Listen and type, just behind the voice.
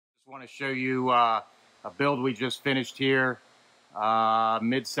want to show you a build we just finished here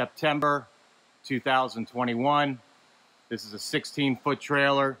mid-September 2021. This is a 16-foot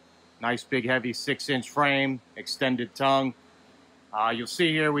trailer, nice big heavy 6-inch frame, extended tongue. You'll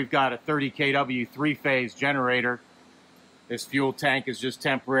see here we've got a 30 kW 3-phase generator. This fuel tank is just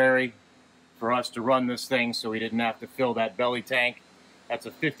temporary for us to run this thing, so we didn't have to fill that belly tank. That's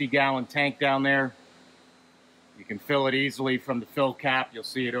a 50-gallon tank down there. You can fill it easily from the fill cap. You'll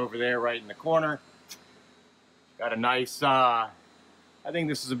see it over there right in the corner. Got a nice, I think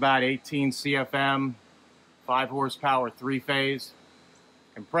this is about 18 CFM, 5 horsepower, 3-phase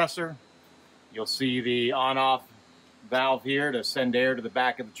compressor. You'll see the on-off valve here to send air to the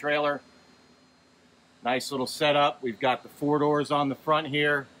back of the trailer. Nice little setup. We've got the 4 doors on the front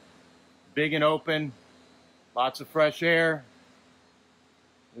here, big and open, lots of fresh air.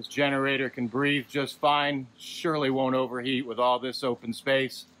 This generator can breathe just fine, surely won't overheat with all this open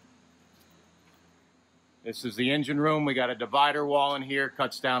space. This is the engine room. We got a divider wall in here,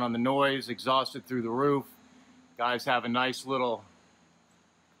 cuts down on the noise, exhausted through the roof. Guys have a nice little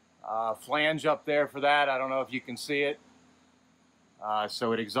flange up there for that. I don't know if you can see it.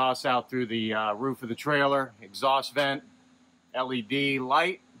 So it exhausts out through the roof of the trailer. Exhaust vent, LED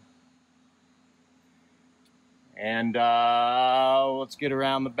light. And let's get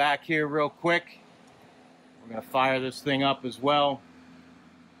around the back here real quick. We're going to fire this thing up as well.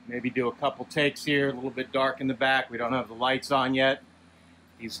 Maybe do a couple takes here. A little bit dark in the back. We don't have the lights on yet.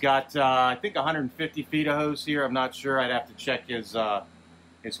 He's got, I think, 150 feet of hose here. I'm not sure. I'd have to check his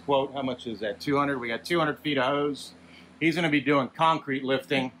quote. How much is that? 200? We got 200 feet of hose. He's going to be doing concrete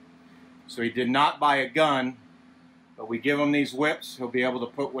lifting. So he did not buy a gun. But we give him these whips. He'll be able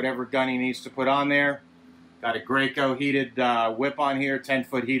to put whatever gun he needs to put on there. Got a Graco heated whip on here,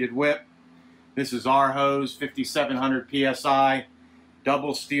 10-foot heated whip. This is our hose, 5,700 PSI,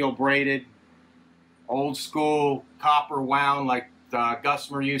 double steel braided, old school copper wound like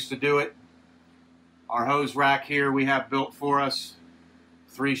Gusmer used to do it. Our hose rack here we have built for us,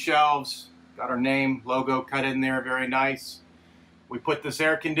 3 shelves, got our name, logo cut in there, very nice. We put this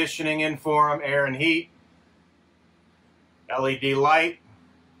air conditioning in for him, air and heat, LED light,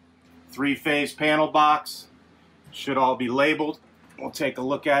 3-phase panel box. Should all be labeled. We'll take a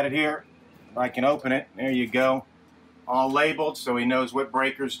look at it here. If I can open it. There you go. All labeled so he knows what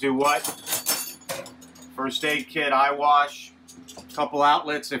breakers do what. First aid kit, eye wash, a couple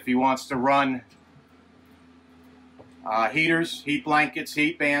outlets if he wants to run heaters, heat blankets,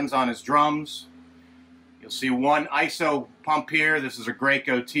 heat bands on his drums. You'll see one ISO pump here. This is a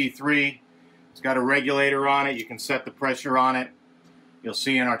Graco T3. It's got a regulator on it. You can set the pressure on it. You'll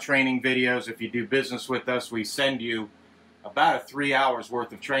see in our training videos, if you do business with us, we send you about a 3 hours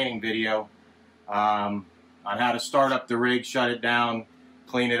worth of training video on how to start up the rig, shut it down,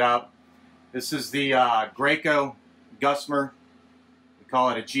 clean it up. This is the Graco Gusmer. We call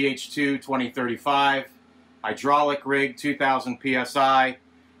it a GH-2 2035. Hydraulic rig, 2,000 PSI.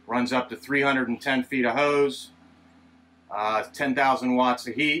 Runs up to 310 feet of hose. 10,000 watts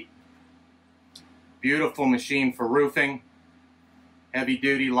of heat. Beautiful machine for roofing. Heavy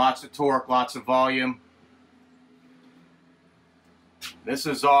duty, lots of torque, lots of volume. This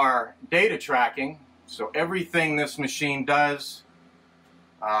is our data tracking. So everything this machine does,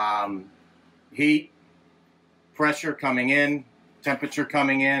 heat, pressure coming in, temperature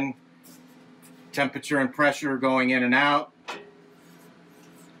coming in, temperature and pressure going in and out.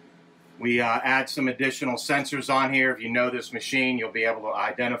 We add some additional sensors on here. If you know this machine, you'll be able to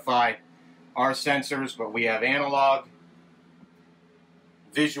identify our sensors, but we have analog,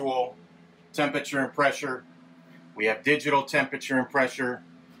 visual, temperature and pressure. We have digital temperature and pressure.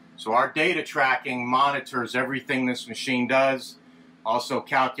 So our data tracking monitors everything this machine does. Also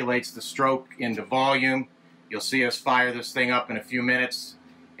calculates the stroke into volume. You'll see us fire this thing up in a few minutes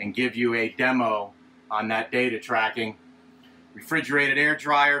and give you a demo on that data tracking. Refrigerated air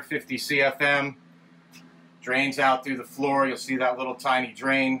dryer, 50 CFM. Drains out through the floor. You'll see that little tiny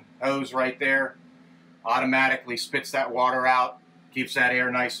drain hose right there. Automatically spits that water out. Keeps that air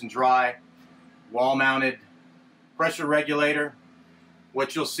nice and dry. Wall-mounted pressure regulator.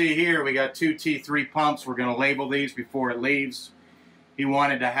 What you'll see here, we got 2 T3 pumps. We're going to label these before it leaves. He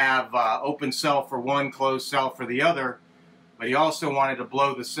wanted to have open cell for one, closed cell for the other, but he also wanted to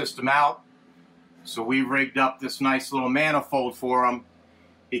blow the system out. So we rigged up this nice little manifold for him.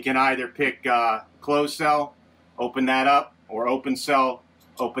 He can either pick closed cell, open that up, or open cell,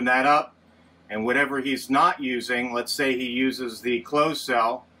 open that up. And whatever he's not using, let's say he uses the closed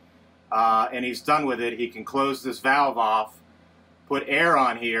cell and he's done with it, he can close this valve off, put air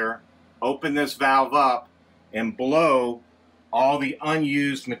on here, open this valve up, and blow all the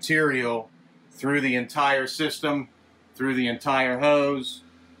unused material through the entire system, through the entire hose,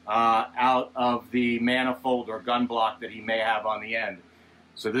 out of the manifold or gun block that he may have on the end.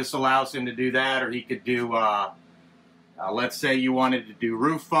 So this allows him to do that, or he could do, let's say you wanted to do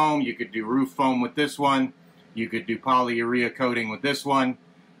roof foam, you could do roof foam with this one, you could do polyurea coating with this one,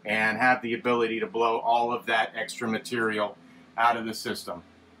 and have the ability to blow all of that extra material out of the system.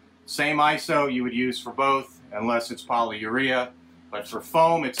 Same ISO you would use for both, unless it's polyurea, but for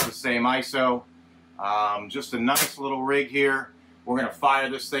foam it's the same ISO. Just a nice little rig here. We're going to fire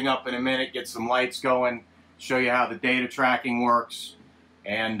this thing up in a minute, get some lights going, show you how the data tracking works,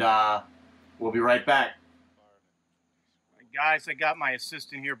 and we'll be right back. Guys, I got my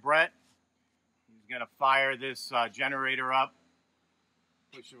assistant here, Brett. He's going to fire this generator up.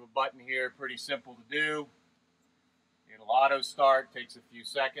 Push of a button here, pretty simple to do. It'll auto start, takes a few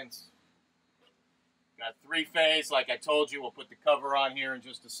seconds. Got 3-phase, like I told you. We'll put the cover on here in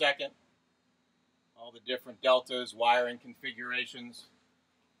just a second. All the different deltas, wiring configurations.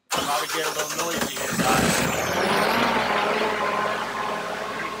 Probably get a little noisy here, guys.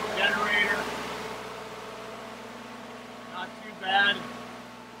 Generator. Not too bad.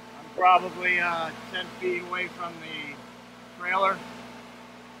 I'm probably 10 feet away from the trailer.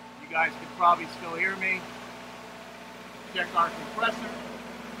 You guys can probably still hear me. Check our compressor.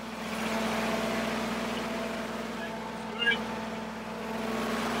 Good.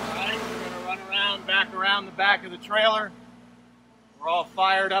 Alright, we're going to run around, back around the back of the trailer. We're all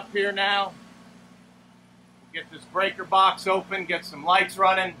fired up here now. We'll get this breaker box open, get some lights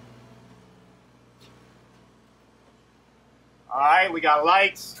running. Alright, we got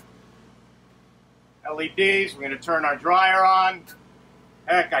lights, LEDs. We're going to turn our dryer on.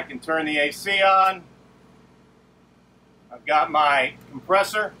 Heck, I can turn the AC on. I've got my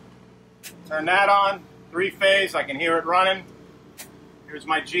compressor. Turn that on. 3-phase, I can hear it running. Here's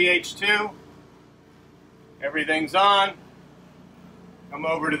my GH-2. Everything's on. Come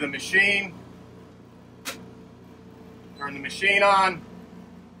over to the machine. Turn the machine on.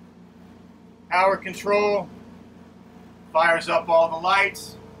 Power control. Fires up all the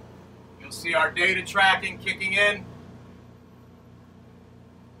lights. You'll see our data tracking kicking in.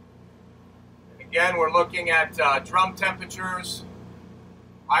 And again, we're looking at drum temperatures,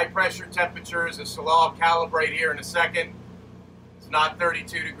 high pressure temperatures. This will all calibrate here in a second. It's not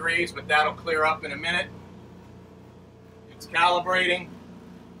 32 degrees, but that'll clear up in a minute. It's calibrating.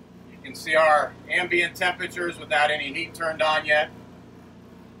 You can see our ambient temperatures without any heat turned on yet.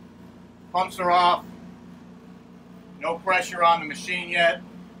 Pumps are off. No pressure on the machine yet.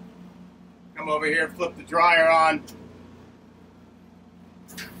 Come over here, flip the dryer on.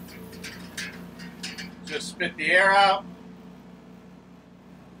 Just spit the air out.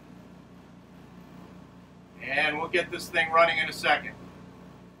 And we'll get this thing running in a second.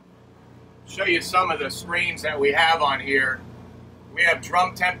 Show you some of the screens that we have on here. We have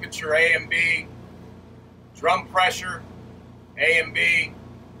drum temperature A and B, drum pressure A and B,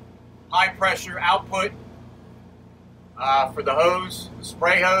 high pressure output for the hose, the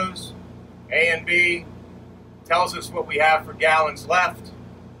spray hose, A and B, tells us what we have for gallons left.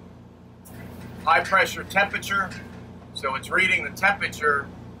 High pressure temperature, so it's reading the temperature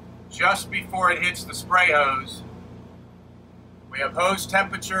just before it hits the spray hose. We have hose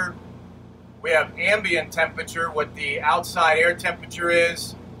temperature. We have ambient temperature, what the outside air temperature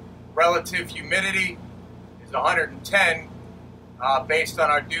is. Relative humidity is 110 based on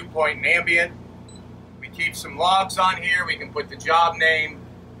our dew point and ambient. We keep some logs on here. We can put the job name,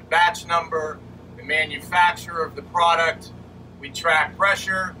 the batch number, the manufacturer of the product. We track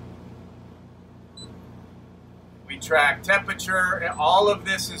pressure. We track temperature. And all of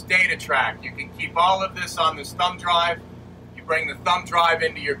this is data tracked. You can keep all of this on this thumb drive. You bring the thumb drive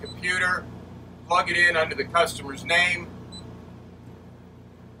into your computer, plug it in under the customer's name.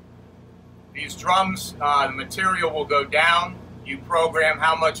 These drums, the material will go down. You program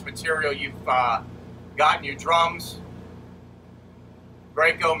how much material you've got in your drums.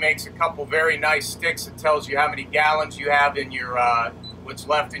 Graco makes a couple very nice sticks that tells you how many gallons you have in your, what's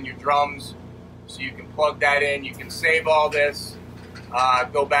left in your drums. So you can plug that in. You can save all this,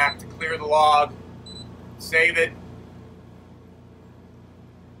 go back to clear the log, save it,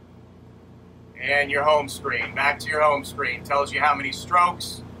 and your home screen. Back to your home screen. Tells you how many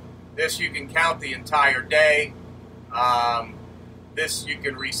strokes. This you can count the entire day. This you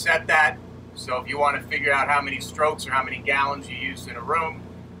can reset that. So if you want to figure out how many strokes or how many gallons you used in a room,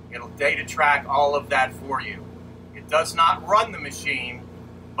 it'll data track all of that for you. It does not run the machine,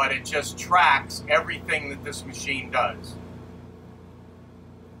 but it just tracks everything that this machine does.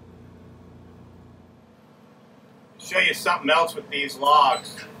 show you something else with these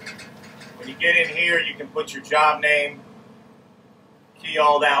logs. When you get in here, you can put your job name, key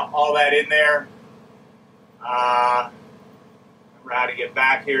all that in there. Remember how to get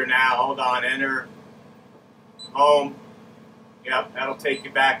back here now. Hold on, enter, home. Yep, that'll take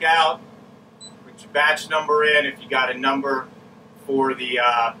you back out. Put your batch number in if you got a number for the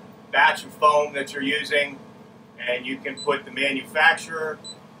batch of foam that you're using. And you can put the manufacturer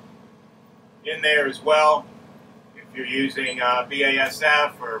in there as well. If you're using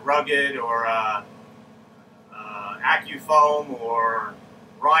BASF or Rugged or AccuFoam or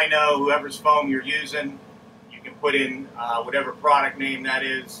Rhino, whoever's foam you're using, you can put in whatever product name that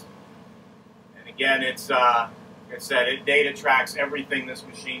is. And again, it's like I said, it data tracks everything this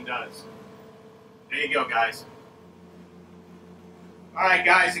machine does. There you go, guys. All right,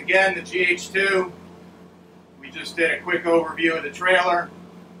 guys, again, the GH-2. We just did a quick overview of the trailer,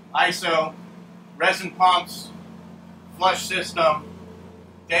 ISO, resin pumps, flush system,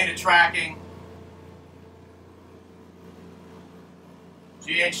 data tracking,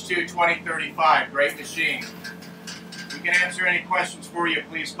 GH-2 2035, great machine. We can answer any questions for you.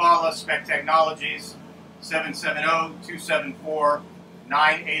 Please call us, SPEC Technologies,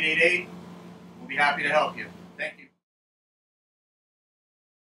 770-274-9888. We'll be happy to help you.